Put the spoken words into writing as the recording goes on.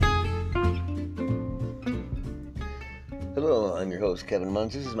Hello, I'm your host, Kevin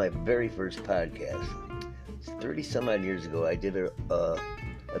Munns. This is my very first podcast. 30 some odd years ago, I did a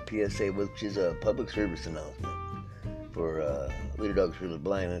PSA, which is a public service announcement for Leader Dogs for the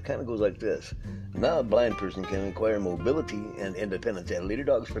Blind, and it kind of goes like this. Now a blind person can acquire mobility and independence at Leader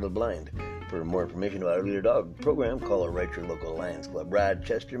Dogs for the Blind. For more information about our Leader Dog program, call or write your local Lions Club,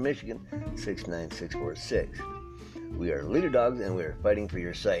 Rochester, Michigan, 69646. We are Leader Dogs, and we are fighting for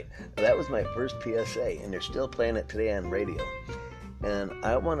your sight. Now, that was my first PSA, and they're still playing it today on radio. And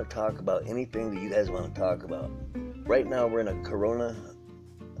I want to talk about anything that you guys want to talk about. Right now, we're in a corona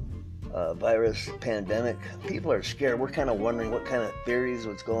virus pandemic. People are scared. We're kind of wondering what kind of theories,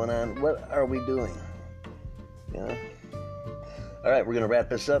 what's going on. What are we doing? You know? All right, we're going to wrap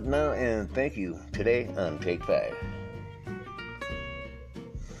this up now, and thank you. Today on Take 5.